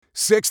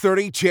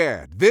6:30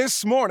 CHED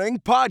This Morning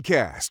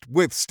podcast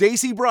with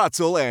Stacey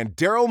Brotzel and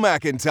Daryl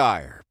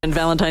McIntyre. And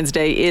Valentine's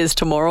Day is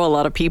tomorrow. A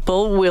lot of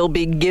people will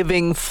be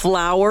giving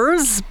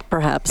flowers,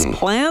 perhaps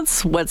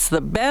plants. What's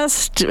the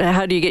best?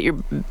 How do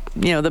you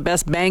get the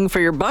best bang for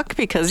your buck?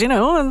 Because,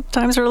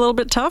 times are a little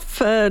bit tough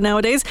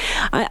nowadays.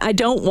 I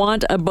don't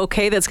want a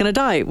bouquet that's going to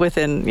die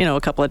within, a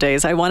couple of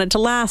days. I want it to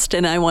last,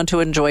 and I want to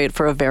enjoy it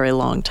for a very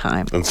long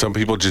time. And some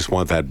people just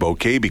want that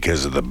bouquet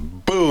because of the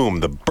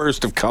boom, the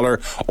burst of color,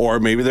 or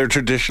maybe they're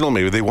traditional.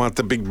 Maybe they want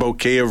the big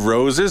bouquet of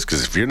roses,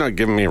 because if you're not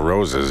giving me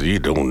roses, you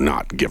do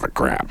not give a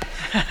crap.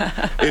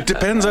 It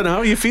depends on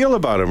how you feel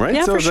about them, right?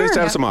 Yeah, so for it's sure. nice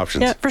to have some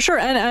options. Yeah, for sure.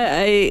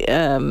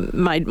 And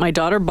my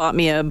daughter bought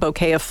me a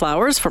bouquet of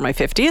flowers for my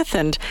 50th,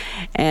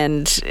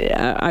 and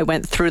I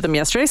went through them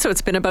yesterday. So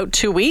it's been about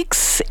 2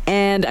 weeks,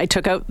 and I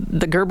took out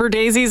the Gerber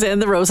daisies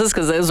and the roses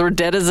because those were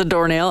dead as a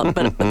doornail.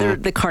 But they're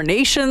the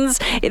carnations.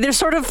 They're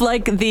sort of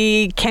like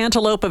the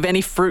cantaloupe of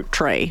any fruit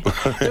tray.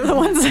 They're the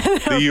ones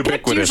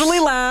that usually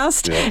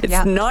last. Yeah.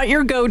 It's not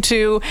your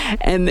go-to,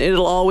 and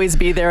it'll always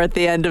be there at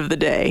the end of the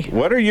day.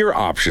 What are your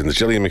options?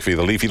 Jillian McPhee,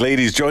 the Leafy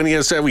Ladies, joining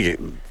us.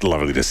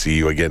 Lovely to see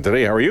you again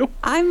today. How are you?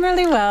 I'm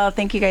really well.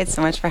 Thank you guys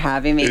so much for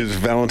having me. Is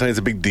Valentine's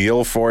a big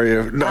deal for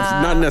you?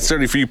 Not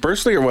necessarily for you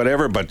personally or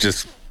whatever, but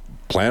just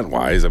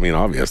plant-wise,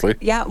 obviously.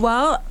 Yeah,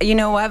 well, you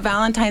know what?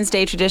 Valentine's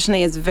Day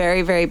traditionally is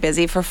very, very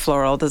busy for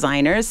floral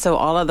designers, so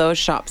all of those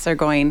shops are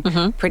going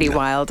pretty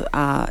wild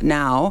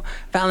now.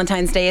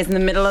 Valentine's Day is in the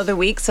middle of the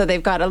week, so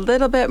they've got a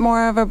little bit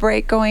more of a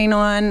break going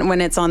on.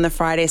 When it's on the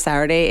Friday,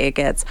 Saturday, it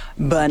gets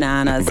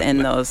bananas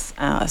in those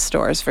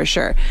stores for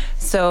sure.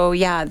 So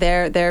yeah,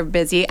 they're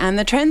busy, and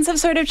the trends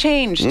have sort of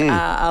changed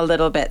a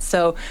little bit.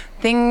 So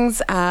things,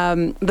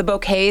 the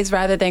bouquets,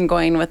 rather than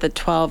going with the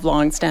 12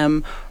 long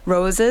stem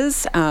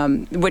roses,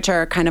 which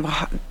are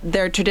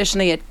they're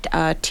traditionally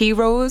a tea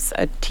rose,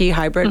 a tea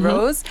hybrid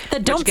rose.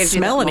 That don't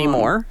smell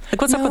anymore.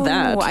 Like, what's up with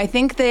that? I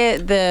think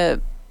the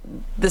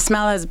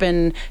smell has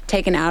been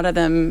taken out of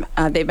them.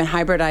 They've been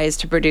hybridized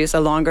to produce a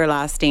longer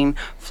lasting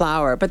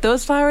flower. But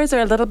those flowers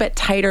are a little bit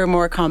tighter,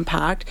 more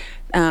compact,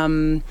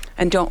 and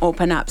don't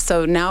open up.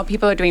 So now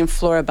people are doing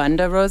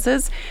Floribunda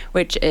roses,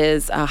 which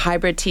is a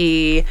hybrid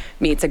tea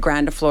meets a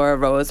grandiflora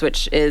rose,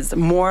 which is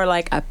more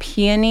like a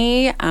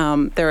peony.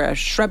 They're a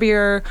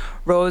shrubbier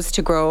rose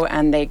to grow,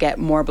 and they get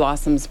more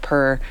blossoms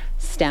per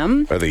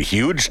stem. Are they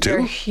huge too?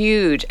 They're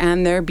huge,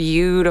 and they're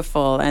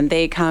beautiful, and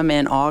they come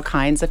in all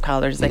kinds of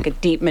colors, like a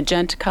deep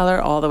magenta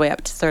color all the way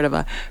up to sort of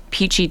a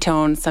peachy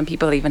tone. Some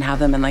people even have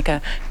them in like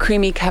a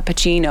creamy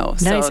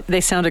cappuccino. Nice. So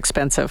they sound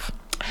expensive.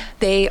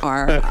 they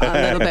are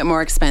a little bit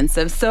more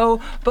expensive.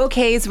 So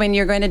bouquets, when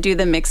you're going to do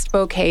the mixed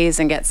bouquets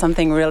and get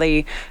something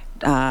really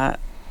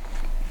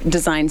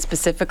designed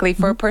specifically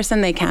for a person,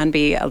 they can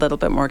be a little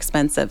bit more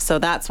expensive. So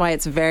that's why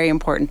it's very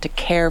important to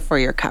care for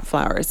your cut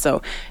flowers.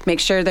 So make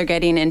sure they're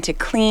getting into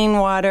clean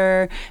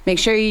water. Make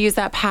sure you use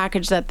that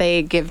package that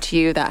they give to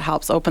you that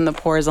helps open the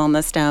pores on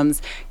the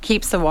stems,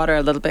 keeps the water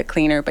a little bit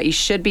cleaner, but you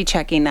should be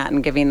checking that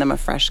and giving them a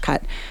fresh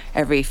cut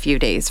every few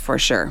days for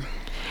sure.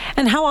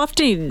 And how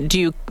often do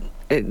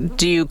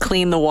you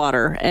clean the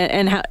water?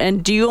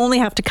 And do you only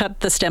have to cut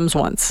the stems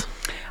once?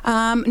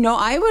 No,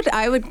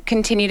 I would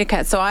continue to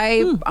cut. So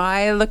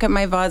I look at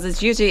my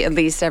vases usually at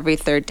least every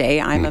third day.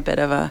 I'm a bit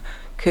of a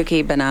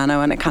kooky banana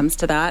when it comes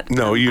to that.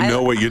 No, you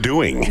know what you're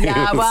doing.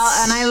 Yeah,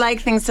 well, and I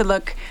like things to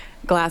look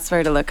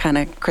glassware to look kind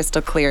of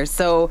crystal clear.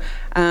 So,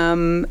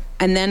 and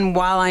then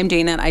while I'm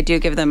doing that, I do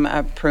give them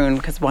a prune,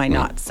 because why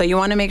not? So you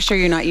want to make sure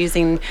you're not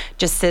using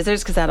just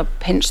scissors, because that'll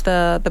pinch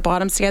the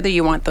bottoms together.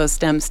 You want those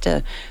stems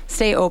to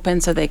stay open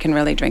so they can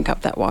really drink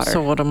up that water.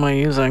 So what am I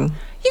using?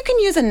 You can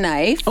use a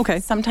knife. Okay.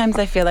 Sometimes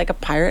I feel like a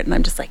pirate, and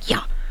I'm just like,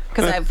 yeah,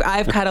 because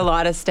I've cut a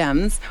lot of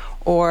stems,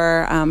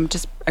 or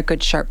just a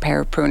good sharp pair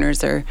of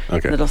pruners or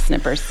little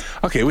snippers.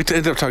 Okay, we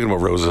ended up talking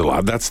about roses a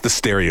lot. That's the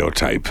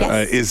stereotype.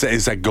 Yes.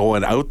 Is that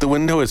going out the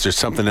window? Is there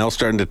something else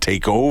starting to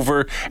take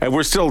over? And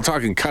we're still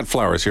talking cut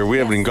flowers here. We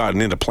haven't even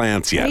gotten into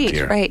plants yet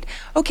here. Right.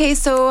 Okay,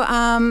 so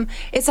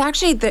it's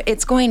actually,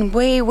 it's going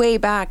way, way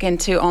back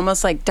into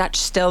almost like Dutch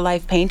still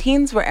life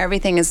paintings, where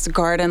everything is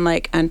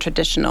garden-like and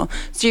traditional.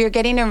 So you're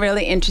getting a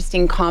really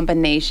interesting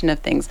combination of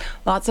things.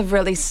 Lots of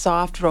really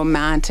soft,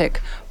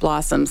 romantic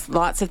blossoms.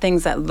 Lots of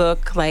things that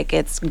look like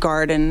it's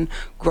garden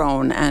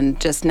grown and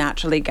just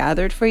naturally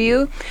gathered for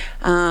you.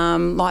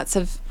 Lots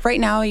of, right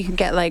now you can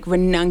get like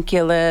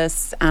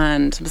ranunculus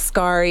and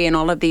muscari, and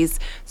all of these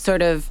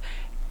sort of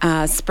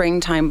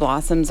springtime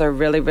blossoms are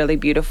really, really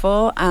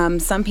beautiful.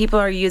 Some people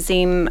are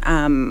using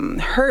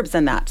herbs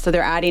in that, so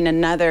they're adding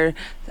another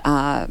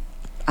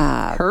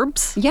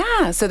herbs?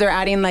 Yeah, so they're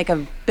adding like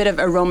a bit of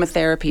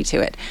aromatherapy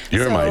to it.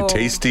 You're my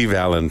tasty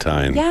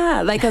Valentine.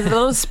 Yeah, like a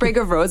little sprig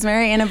of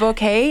rosemary in a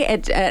bouquet.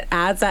 It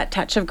adds that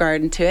touch of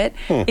garden to it.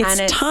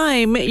 It's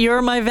time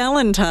you're my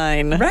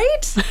Valentine.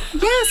 Right?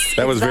 Yes.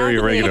 That was very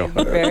oregano.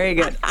 Very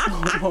good.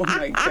 Oh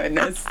my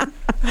goodness. But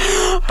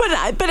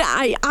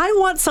I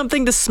want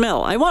something to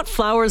smell. I want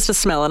flowers to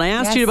smell. And I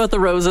asked you about the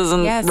roses.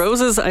 And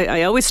roses,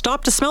 I always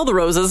stop to smell the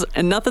roses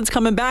and nothing's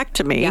coming back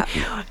to me.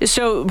 Yeah.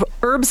 So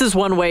herbs is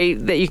one way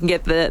that you can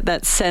get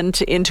that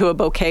scent into a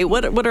bouquet.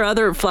 What are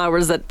other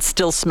flowers that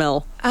still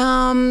smell?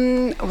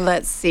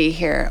 Let's see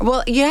here.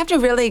 Well, you have to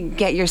really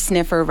get your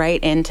sniffer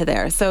right into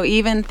there. So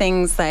even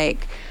things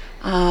like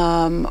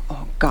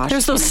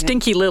there's those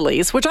stinky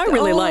lilies, which I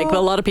really like, but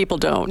a lot of people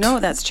don't. No,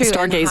 that's true.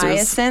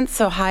 Stargazers. And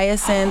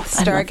hyacinth,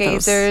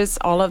 stargazers,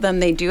 all of them,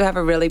 they do have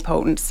a really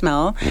potent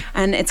smell.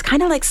 And it's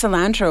kind of like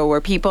cilantro,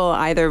 where people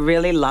either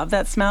really love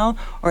that smell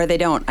or they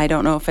don't. I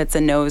don't know if it's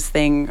a nose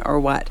thing or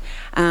what.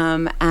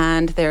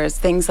 And there's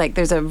things like,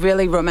 there's a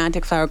really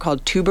romantic flower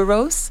called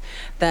tuberose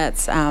that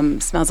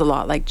smells a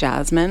lot like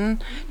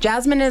jasmine.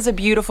 Jasmine is a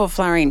beautiful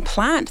flowering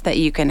plant that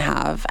you can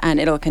have,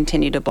 and it'll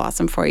continue to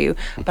blossom for you.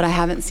 But I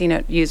haven't seen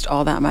it used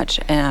all that much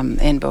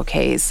in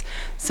bouquets.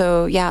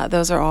 So yeah,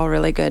 those are all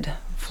really good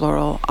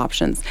floral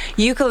options.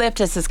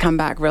 Eucalyptus has come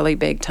back really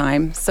big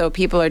time. So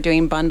people are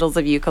doing bundles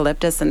of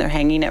eucalyptus and they're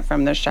hanging it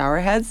from their shower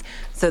heads.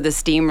 So the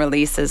steam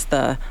releases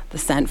the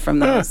scent from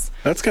those.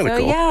 That's kind of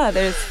cool. Yeah,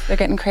 they're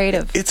getting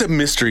creative. It's a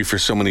mystery for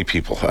so many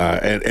people.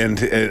 And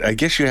I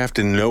guess you have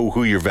to know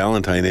who your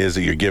Valentine is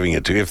that you're giving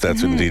it to, if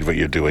that's indeed what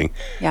you're doing.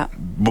 Yeah.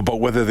 But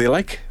whether they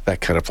like that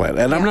kind of plant.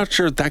 And I'm not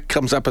sure that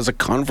comes up as a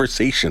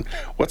conversation.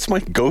 What's my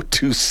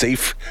go-to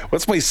safe?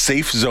 What's my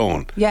safe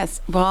zone?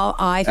 Yes. Well,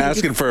 I think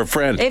asking for a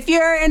friend. If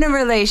you're in a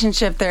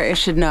relationship,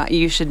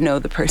 you should know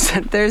the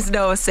person. There's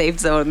no safe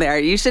zone there.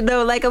 You should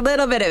know like a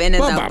little bit of in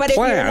and out. But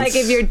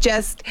if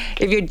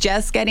you're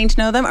just getting to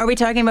know them, are we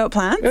talking about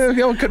plants?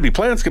 It could be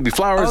plants, could be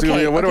flowers.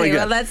 Okay, what do I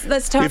get? Well,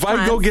 let's talk. If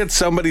plants. I go get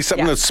somebody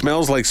something that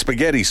smells like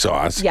spaghetti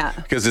sauce,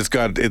 because it's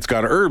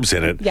got herbs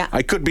in it,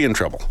 I could be in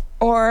trouble.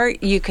 Or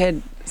you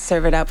could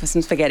serve it up with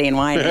some spaghetti and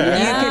wine. And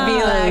you could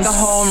be like a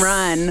home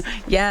run.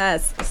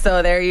 Yes.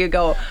 So there you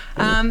go.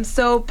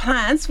 So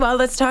plants. Well,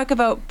 let's talk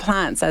about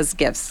plants as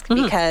gifts,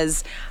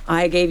 because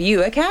I gave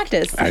you a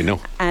cactus. I know.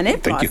 And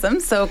it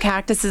blossoms. So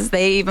cactuses,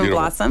 they even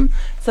blossom.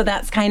 So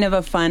that's kind of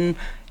a fun,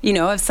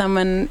 if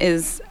someone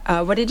is,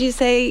 what did you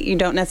say? You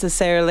don't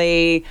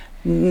necessarily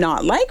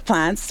not like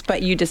plants,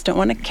 but you just don't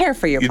want to care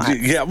for your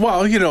plants. Yeah,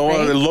 well,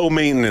 low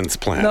maintenance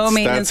plants. Low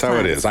maintenance That's how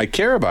plants. it is. I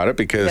care about it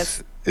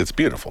because it's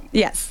beautiful.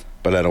 Yes.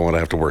 But I don't want to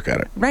have to work at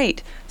it.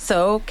 Right.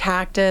 So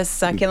cactus,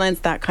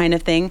 succulents, that kind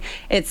of thing.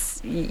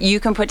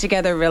 You can put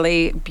together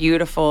really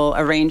beautiful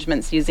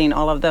arrangements using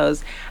all of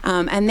those.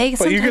 And they.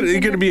 Well, you're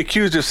going to be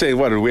accused of saying,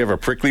 what? Do we have a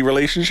prickly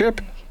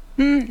relationship?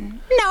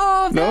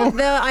 No.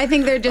 I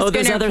think they're just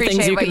going to other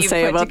things you can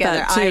say about together.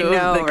 that too. I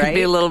know, that could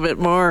be a little bit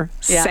more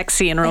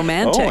sexy and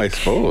romantic. Oh, I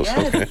suppose.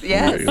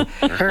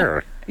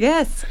 Yes.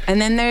 Yes.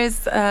 And then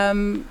there's,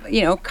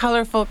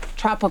 colorful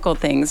tropical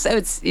things. So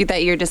it's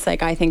that you're just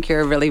like, I think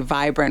you're a really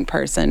vibrant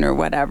person or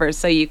whatever.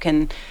 So you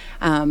can,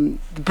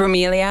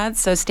 bromeliads.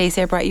 So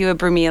Stacey, I brought you a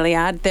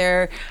bromeliad.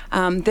 They're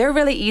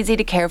really easy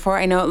to care for.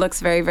 I know it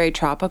looks very, very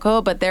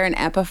tropical, but they're an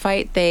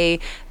epiphyte. They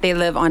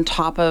live on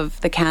top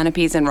of the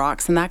canopies and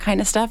rocks and that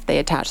kind of stuff. They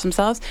attach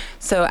themselves.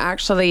 So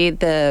actually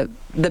the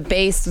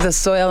base, the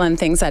soil and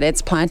things that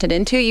it's planted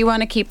into, you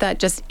want to keep that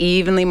just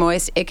evenly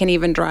moist. It can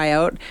even dry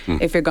out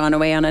if you're gone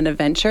away on an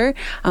adventure.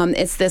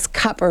 It's this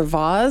cup or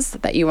vase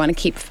that you want to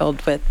keep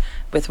filled with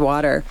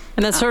water.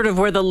 And that's sort of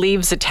where the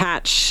leaves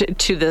attach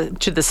to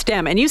the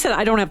stem. And you said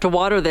I don't have to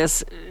water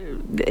this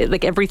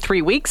like every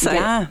 3 weeks.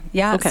 Yeah.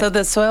 Okay. So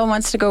the soil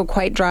wants to go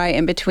quite dry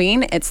in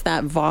between. It's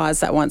that vase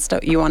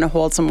that you want to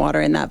hold some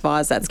water in that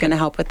vase. That's going to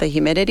help with the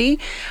humidity.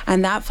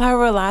 And that flower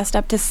will last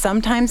up to,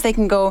 sometimes they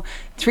can go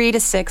 3 to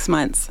 6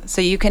 months.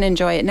 So you can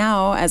enjoy it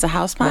now as a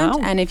houseplant. Wow.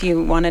 And if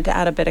you wanted to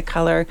add a bit of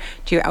color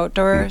to your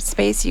outdoor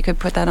space, you could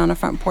put that on a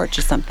front porch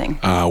or something.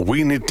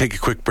 We need to take a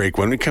quick break.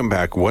 When we come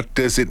back, what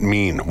does it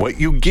mean? What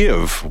you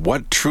give,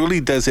 what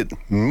truly does it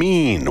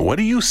mean? What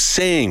are you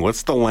saying?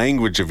 What's the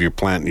language of your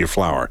plant and your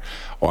flower?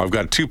 Well, I've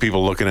got two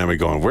people looking at me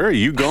going, where are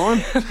you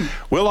going?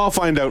 We'll all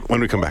find out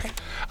when we come back.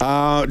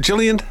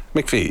 Jillian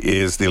McPhee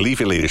is the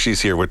Leafy Lady. She's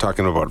here. We're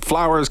talking about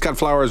flowers, cut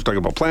flowers. We're talking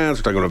about plants.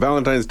 We're talking about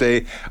Valentine's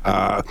Day.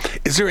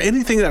 Is there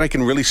anything that I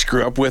can really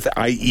screw up with,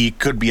 i.e.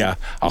 could be a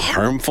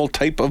harmful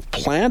type of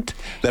plant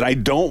that I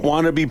don't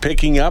want to be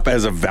picking up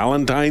as a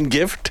Valentine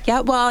gift?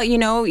 Yeah, well,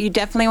 you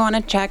definitely want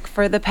to check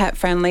for the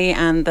pet-friendly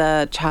and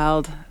the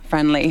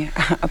child-friendly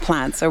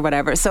plants or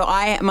whatever. So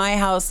my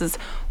house is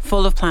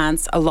full of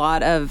plants, a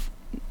lot of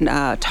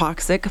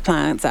toxic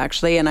plants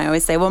actually, and I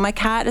always say, well, my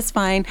cat is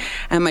fine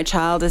and my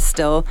child is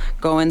still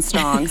going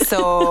strong,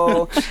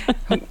 so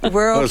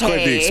we're okay. That was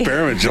quite the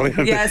experiment,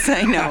 Jillian. Yes,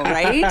 I know,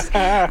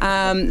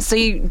 right? So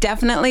you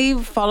definitely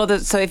follow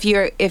so if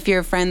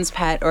your friend's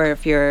pet or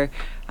if your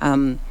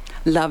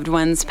loved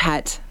one's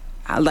pet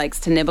likes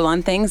to nibble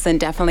on things, then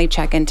definitely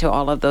check into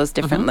all of those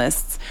different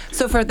lists.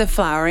 So for the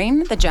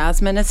flowering, the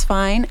jasmine is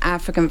fine.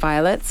 African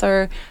violets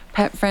are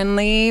pet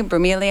friendly.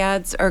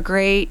 Bromeliads are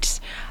great.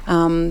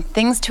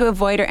 Things to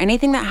avoid are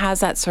anything that has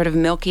that sort of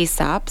milky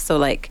sap. So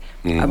like,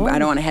 I don't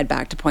want to head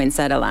back to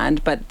poinsettia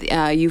land, but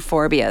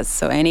euphorbias.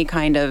 So any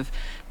kind of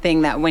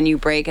thing that when you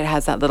break, it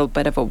has that little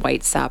bit of a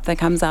white sap that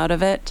comes out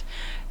of it.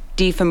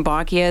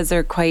 Dieffenbachias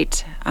are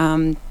quite...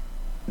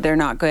 they're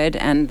not good,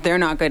 and they're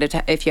not good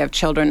if you have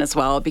children as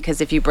well,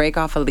 because if you break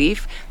off a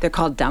leaf, they're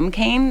called dumb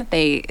cane.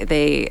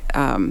 They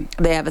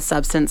have a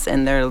substance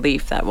in their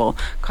leaf that will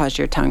cause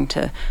your tongue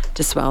to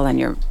swell and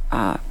your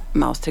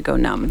mouth to go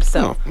numb.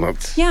 So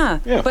yeah,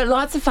 but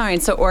lots of flowering.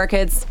 So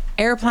orchids,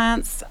 air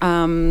plants,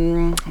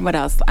 what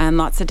else? And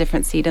lots of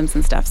different sedums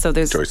and stuff. So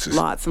there's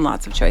lots and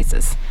lots of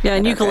choices. Yeah,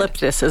 and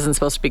eucalyptus isn't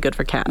supposed to be good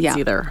for cats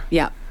either.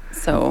 Yeah.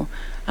 So.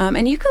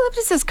 And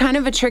eucalyptus is kind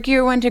of a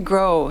trickier one to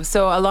grow.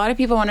 So a lot of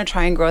people want to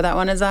try and grow that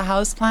one as a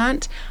house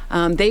plant.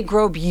 They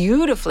grow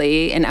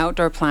beautifully in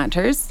outdoor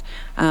planters.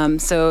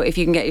 So if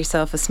you can get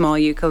yourself a small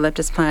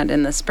eucalyptus plant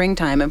in the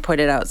springtime and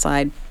put it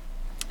outside,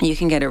 you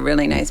can get a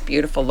really nice,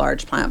 beautiful,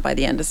 large plant by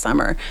the end of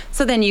summer.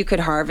 So then you could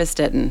harvest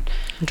it and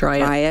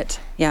dry it.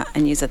 Yeah,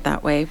 and use it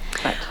that way.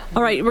 But,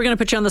 all right, we're going to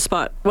put you on the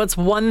spot. What's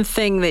one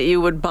thing that you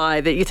would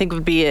buy that you think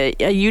would be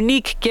a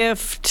unique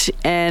gift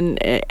and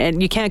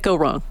you can't go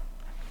wrong?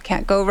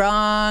 Can't go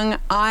wrong.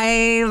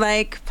 I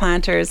like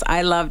planters.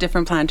 I love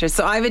different planters.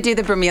 So I would do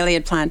the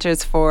bromeliad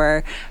planters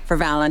for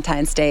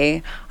Valentine's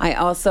Day.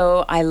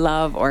 I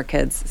love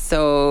orchids.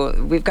 So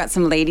we've got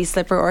some lady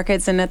slipper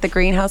orchids in at the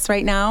greenhouse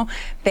right now.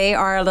 They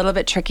are a little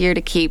bit trickier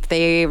to keep.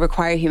 They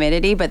require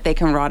humidity, but they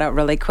can rot out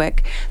really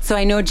quick. So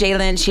I know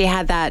Jalen, she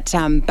had that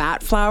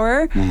bat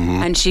flower,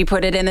 and she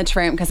put it in the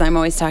terrarium, because I'm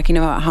always talking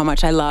about how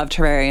much I love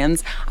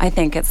terrariums. I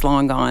think it's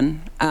long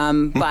gone.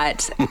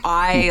 But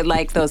I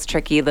like those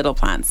tricky little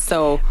plants.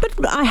 But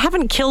I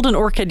haven't killed an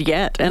orchid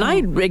yet, and I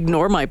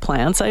ignore my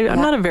plants.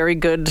 I'm not a very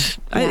good...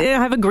 I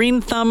have a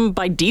green thumb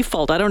by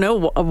default. I don't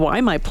know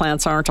why my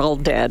plants aren't all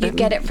dead. You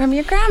get it from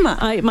your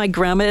grandma. My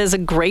grandma is a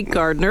great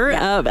gardener,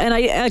 and I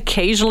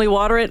occasionally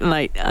water it, and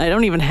I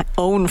don't even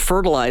own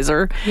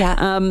fertilizer.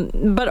 Yeah.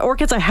 But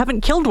orchids, I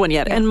haven't killed one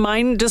yet, and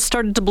mine just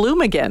started to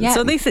bloom again. Yeah.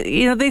 So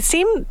they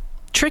seem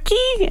tricky,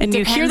 and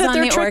you hear that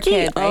they're tricky.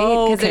 Orchid, right?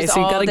 Oh, okay. So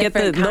you got to get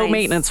the low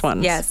maintenance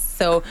ones. Yes.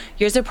 So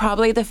yours are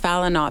probably the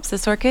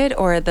Phalaenopsis orchid,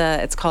 or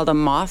it's called a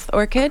moth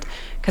orchid,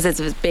 because it's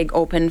a big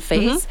open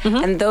face,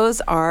 and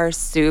those are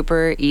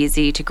super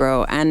easy to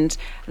grow. And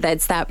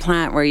that's that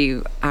plant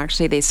where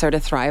they sort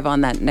of thrive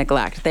on that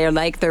neglect. They're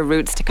like their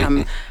roots to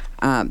come.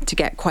 To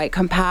get quite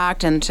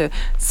compact and to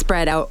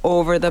spread out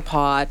over the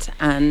pot.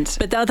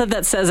 But not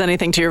that says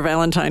anything to your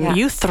Valentine.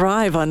 You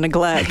thrive on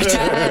neglect.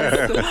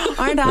 Yes.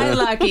 Aren't I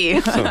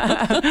lucky?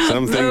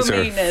 Some things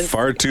are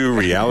far too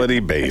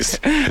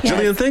reality-based.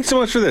 Jillian, thanks so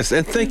much for this.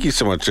 And thank you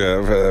so much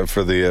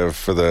for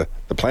the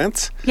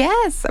plants.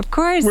 Yes, of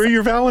course. We're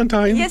your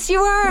Valentine. Yes, you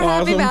are.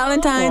 Awesome. Happy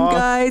Valentine,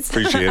 guys.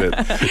 Appreciate it.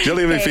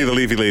 Jillian Leafy, the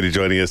Leafy Lady,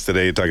 joining us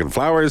today, talking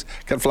flowers,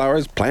 cut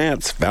flowers,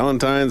 plants,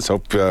 Valentines.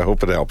 Hope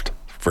it helped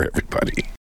for everybody.